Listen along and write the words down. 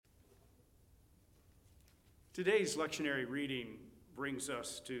Today's lectionary reading brings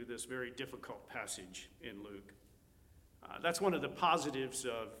us to this very difficult passage in Luke. That's one of the positives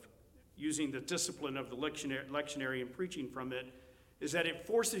of using the discipline of the lectionary and preaching from it, is that it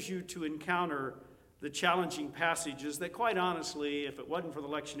forces you to encounter the challenging passages that, quite honestly, if it wasn't for the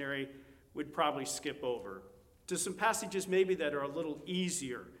lectionary, would probably skip over. To some passages maybe that are a little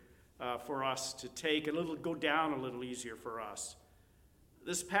easier for us to take, go down a little easier for us.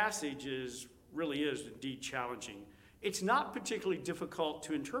 This passage really is indeed challenging. It's not particularly difficult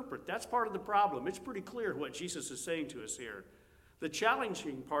to interpret. That's part of the problem. It's pretty clear what Jesus is saying to us here. The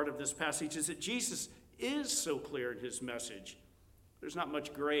challenging part of this passage is that Jesus is so clear in his message. There's not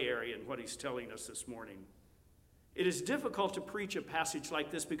much gray area in what he's telling us this morning. It is difficult to preach a passage like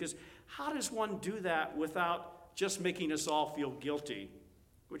this because how does one do that without just making us all feel guilty,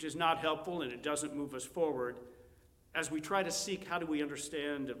 which is not helpful and it doesn't move us forward as we try to seek how do we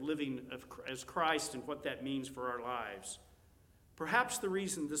understand living as Christ and what that means for our lives. Perhaps the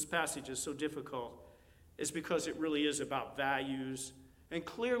reason this passage is so difficult is because it really is about values and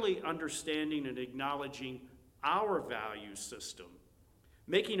clearly understanding and acknowledging our value system,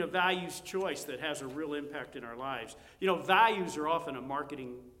 making a values choice that has a real impact in our lives. You know, values are often a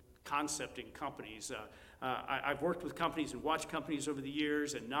marketing concept in companies. I've worked with companies and watched companies over the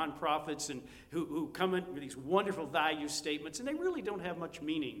years and nonprofits and who come in with these wonderful value statements, and they really don't have much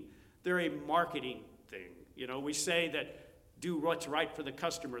meaning. They're a marketing thing. You know, we say that do what's right for the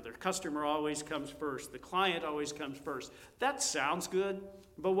customer. The customer always comes first. The client always comes first. That sounds good,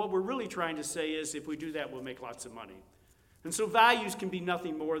 but what we're really trying to say is if we do that, we'll make lots of money. And so values can be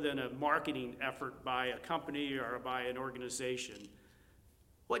nothing more than a marketing effort by a company or by an organization.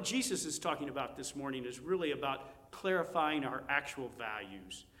 What Jesus is talking about this morning is really about clarifying our actual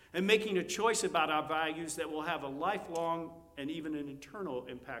values and making a choice about our values that will have a lifelong and even an eternal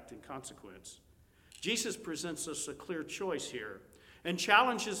impact and consequence. Jesus presents us a clear choice here and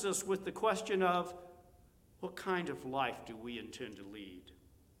challenges us with the question of what kind of life do we intend to lead?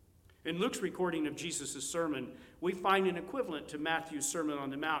 In Luke's recording of Jesus' sermon, we find an equivalent to Matthew's Sermon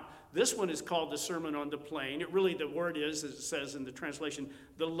on the Mount. This one is called the Sermon on the Plain. The word is, as it says in the translation,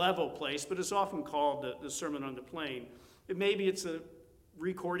 the level place, but it's often called the Sermon on the Plain. Maybe it's a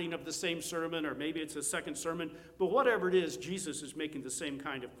recording of the same sermon, or maybe it's a second sermon, but whatever it is, Jesus is making the same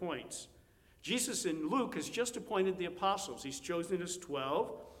kind of points. Jesus in Luke has just appointed the apostles. He's chosen his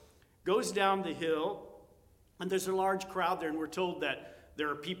 12, goes down the hill, and there's a large crowd there, and we're told that there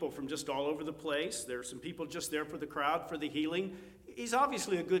are people from just all over the place. There are some people just there for the crowd, for the healing. He's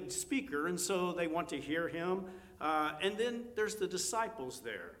obviously a good speaker, and so they want to hear him. And then there's the disciples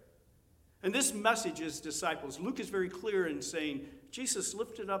there. And this message is disciples. Luke is very clear in saying Jesus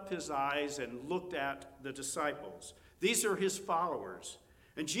lifted up his eyes and looked at the disciples. These are his followers.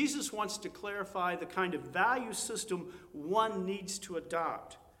 And Jesus wants to clarify the kind of value system one needs to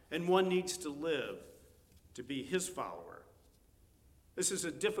adopt and one needs to live to be his follower. This is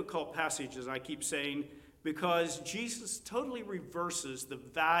a difficult passage, as I keep saying, because Jesus totally reverses the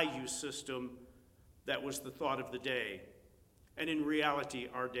value system that was the thought of the day, and in reality,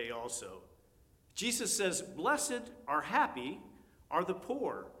 our day also. Jesus says, blessed are happy are the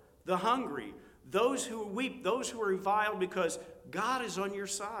poor, the hungry, those who weep, those who are reviled, because God is on your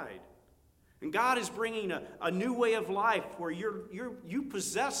side. And God is bringing a new way of life where you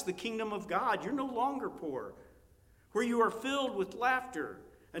possess the kingdom of God. You're no longer poor. Where you are filled with laughter,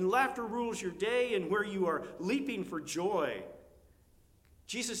 and laughter rules your day, and where you are leaping for joy.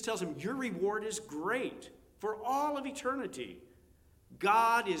 Jesus tells him, your reward is great for all of eternity.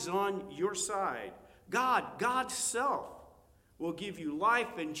 God is on your side. God's self, will give you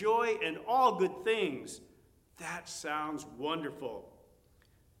life and joy and all good things. That sounds wonderful.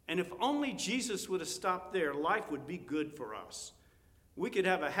 And if only Jesus would have stopped there, life would be good for us. We could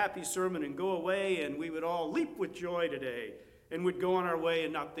have a happy sermon and go away, and we would all leap with joy today and would go on our way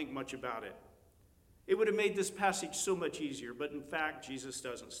and not think much about it. It would have made this passage so much easier, but in fact, Jesus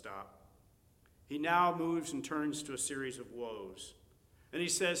doesn't stop. He now moves and turns to a series of woes. And he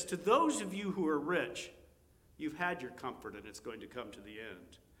says, to those of you who are rich, you've had your comfort and it's going to come to the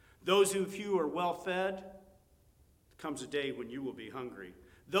end. Those of you who are well fed, comes a day when you will be hungry.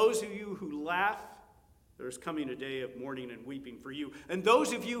 Those of you who laugh, there's coming a day of mourning and weeping for you. And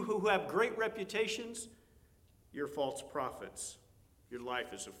those of you who have great reputations, you're false prophets. Your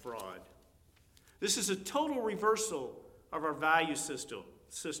life is a fraud. This is a total reversal of our value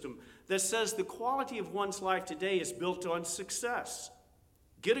system that says the quality of one's life today is built on success.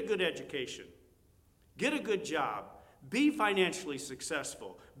 Get a good education. Get a good job. Be financially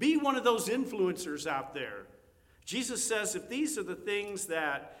successful. Be one of those influencers out there. Jesus says if these are the things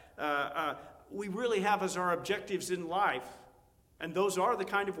that we really have as our objectives in life, and those are the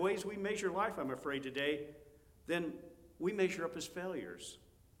kind of ways we measure life, I'm afraid, today, then we measure up as failures.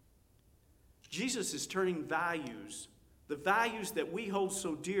 Jesus is turning values, the values that we hold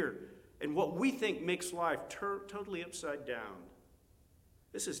so dear, and what we think makes life totally upside down.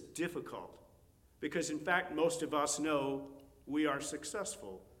 This is difficult because, in fact, most of us know we are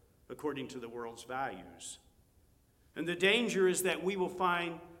successful according to the world's values. And the danger is that we will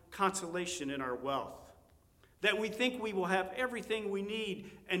find consolation in our wealth, that we think we will have everything we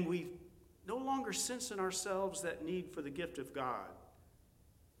need, and we no longer sense in ourselves that need for the gift of God.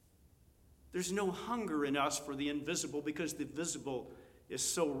 There's no hunger in us for the invisible because the visible is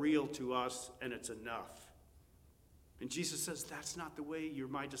so real to us and it's enough. And Jesus says, that's not the way you're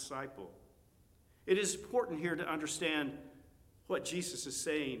my disciple. It is important here to understand what Jesus is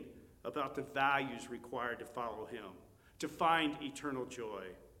saying about the values required to follow him, to find eternal joy.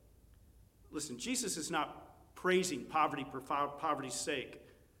 Listen, Jesus is not praising poverty for poverty's sake,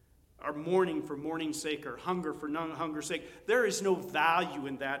 or mourning for mourning's sake, or hunger for hunger's sake. There is no value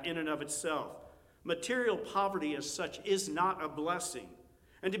in that in and of itself. Material poverty as such is not a blessing.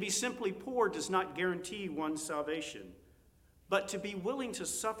 And to be simply poor does not guarantee one's salvation. But to be willing to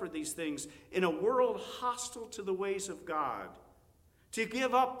suffer these things in a world hostile to the ways of God, to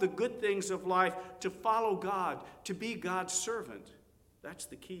give up the good things of life, to follow God, to be God's servant, that's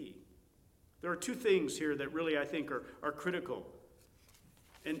the key. There are two things here that really I think are critical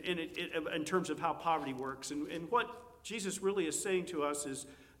in terms of how poverty works. And what Jesus really is saying to us is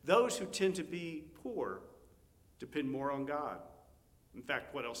those who tend to be poor depend more on God. In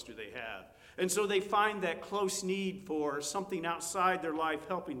fact, what else do they have? And so they find that close need for something outside their life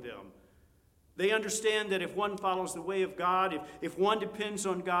helping them. They understand that if one follows the way of God, if one depends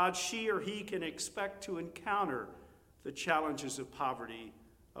on God, she or he can expect to encounter the challenges of poverty,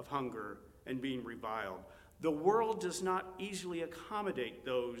 of hunger, and being reviled. The world does not easily accommodate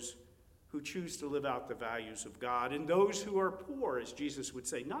those who choose to live out the values of God, and those who are poor, as Jesus would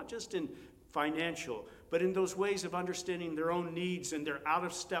say, not just in financial, but in those ways of understanding their own needs and their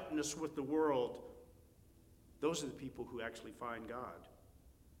out-of-stepness with the world. Those are the people who actually find God.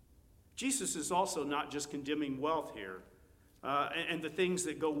 Jesus is also not just condemning wealth here and the things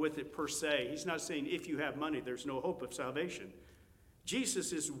that go with it per se. He's not saying if you have money, there's no hope of salvation.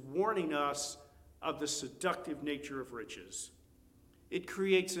 Jesus is warning us of the seductive nature of riches. It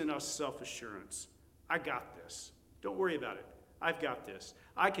creates in us self-assurance. I got this. Don't worry about it. I've got this.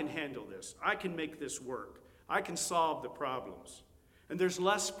 I can handle this. I can make this work. I can solve the problems. And there's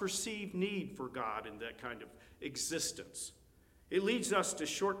less perceived need for God in that kind of existence. It leads us to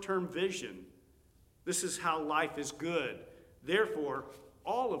short-term vision. This is how life is good. Therefore,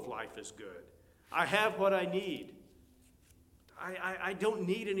 all of life is good. I have what I need. I don't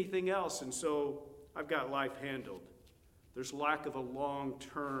need anything else, and so I've got life handled. There's lack of a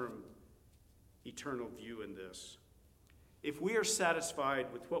long-term eternal view in this. If we are satisfied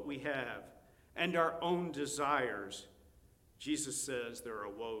with what we have and our own desires, Jesus says there are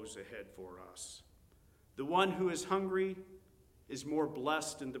woes ahead for us. The one who is hungry is more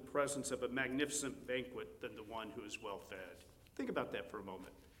blessed in the presence of a magnificent banquet than the one who is well fed. Think about that for a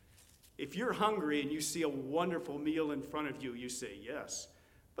moment. If you're hungry and you see a wonderful meal in front of you, you say yes.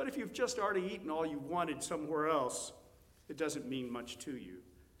 But if you've just already eaten all you wanted somewhere else, it doesn't mean much to you.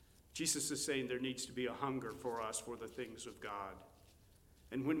 Jesus is saying there needs to be a hunger for us for the things of God.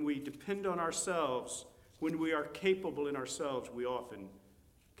 And when we depend on ourselves, when we are capable in ourselves, we often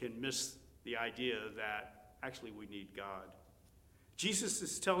can miss the idea that actually we need God. Jesus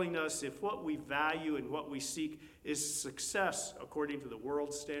is telling us if what we value and what we seek is success according to the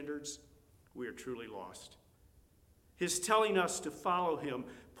world's standards, we are truly lost. His telling us to follow him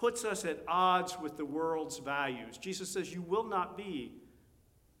puts us at odds with the world's values. Jesus says you will not be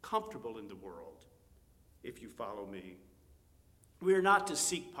comfortable in the world if you follow me. We are not to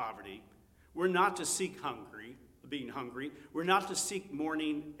seek poverty. We're not to seek being hungry. We're not to seek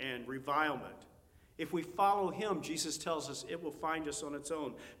mourning and revilement. If we follow him, Jesus tells us it will find us on its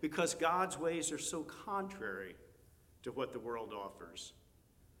own because God's ways are so contrary to what the world offers.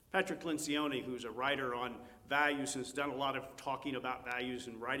 Patrick Lencioni, who's a writer on values and has done a lot of talking about values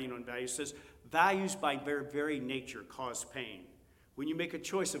and writing on values, says values by their very nature cause pain. When you make a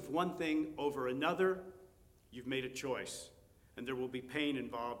choice of one thing over another, you've made a choice, and there will be pain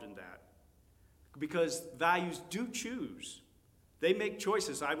involved in that. Because values do choose. They make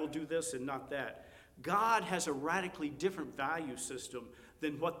choices. I will do this and not that. God has a radically different value system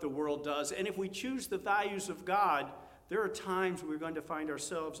than what the world does. And if we choose the values of God, there are times we're going to find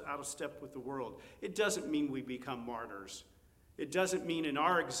ourselves out of step with the world. It doesn't mean we become martyrs. It doesn't mean in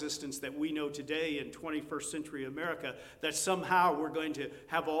our existence that we know today in 21st century America that somehow we're going to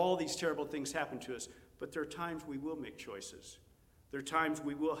have all these terrible things happen to us. But there are times we will make choices. There are times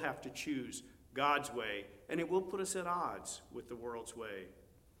we will have to choose God's way, and it will put us at odds with the world's way.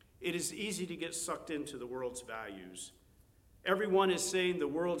 It is easy to get sucked into the world's values. Everyone is saying the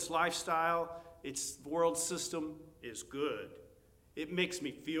world's lifestyle, its world system is good. It makes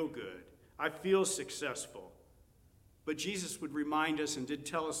me feel good. I feel successful. But Jesus would remind us and did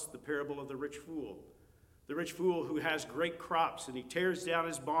tell us the parable of the rich fool. The rich fool who has great crops, and he tears down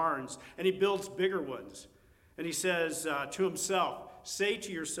his barns, and he builds bigger ones. And he says to himself, say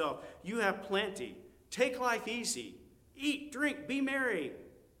to yourself, you have plenty. Take life easy. Eat, drink, be merry.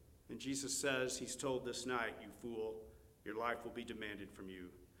 And Jesus says, he's told this night, you fool, your life will be demanded from you.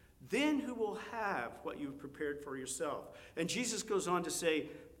 Then who will have what you've prepared for yourself? And Jesus goes on to say,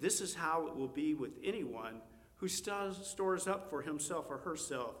 this is how it will be with anyone who stores up for himself or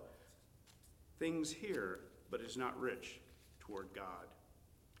herself things here, but is not rich toward God.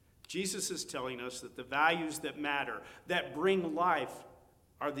 Jesus is telling us that the values that matter, that bring life,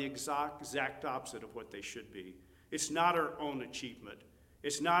 are the exact opposite of what they should be. It's not our own achievement.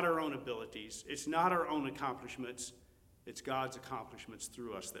 It's not our own abilities. It's not our own accomplishments. It's God's accomplishments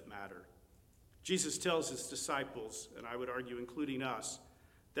through us that matter. Jesus tells his disciples, and I would argue including us,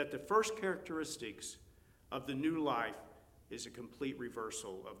 that the first characteristics of the new life is a complete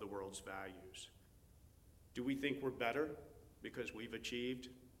reversal of the world's values. Do we think we're better because we've achieved?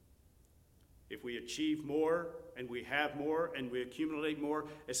 If we achieve more and we have more and we accumulate more,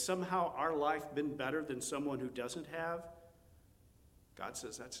 has somehow our life been better than someone who doesn't have? God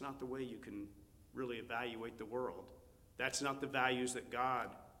says that's not the way you can really evaluate the world. That's not the values that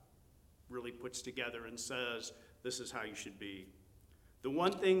God really puts together and says, this is how you should be. The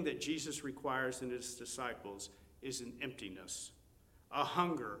one thing that Jesus requires in his disciples is an emptiness, a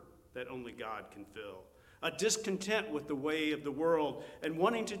hunger that only God can fill, a discontent with the way of the world and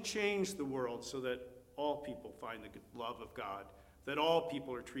wanting to change the world so that all people find the love of God, that all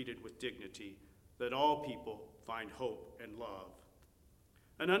people are treated with dignity, that all people find hope and love.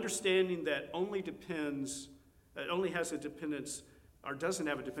 An understanding that only has a dependence or doesn't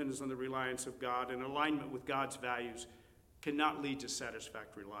have a dependence on the reliance of God and alignment with God's values cannot lead to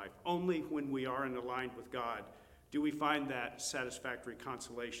satisfactory life. Only when we are in aligned with God do we find that satisfactory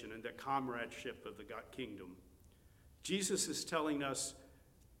consolation and that comradeship of the God kingdom. Jesus is telling us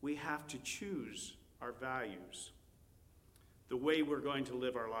we have to choose our values, the way we're going to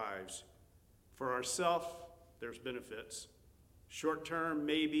live our lives. For ourselves, there's benefits. Short term,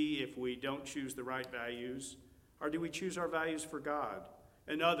 maybe if we don't choose the right values, or do we choose our values for God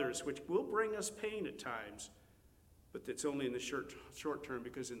and others, which will bring us pain at times, but that's only in the short term,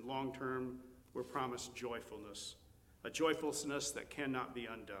 because in long term, we're promised joyfulness, a joyfulness that cannot be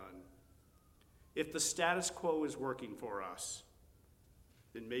undone. If the status quo is working for us,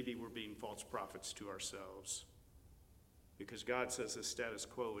 then maybe we're being false prophets to ourselves, because God says the status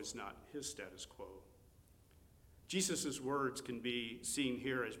quo is not his status quo. Jesus' words can be seen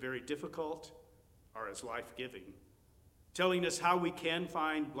here as very difficult or as life-giving, telling us how we can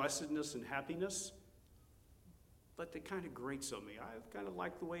find blessedness and happiness, but they kind of grates on me. I kind of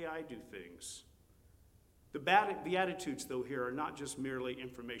like the way I do things. The Beatitudes, though, here are not just merely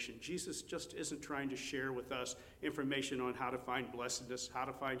information. Jesus just isn't trying to share with us information on how to find blessedness, how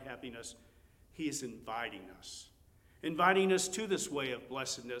to find happiness. He is inviting us to this way of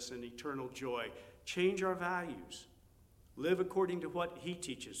blessedness and eternal joy. Change our values. Live according to what he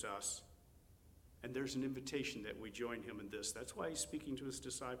teaches us. And there's an invitation that we join him in this. That's why he's speaking to his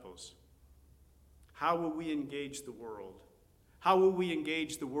disciples. How will we engage the world? How will we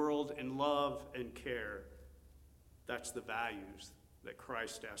engage the world in love and care? That's the values that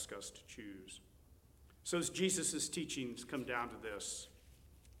Christ asks us to choose. So as Jesus' teachings come down to this,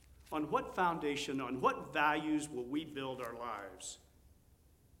 on what foundation, on what values will we build our lives?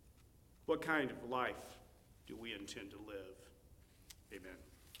 What kind of life do we intend to live?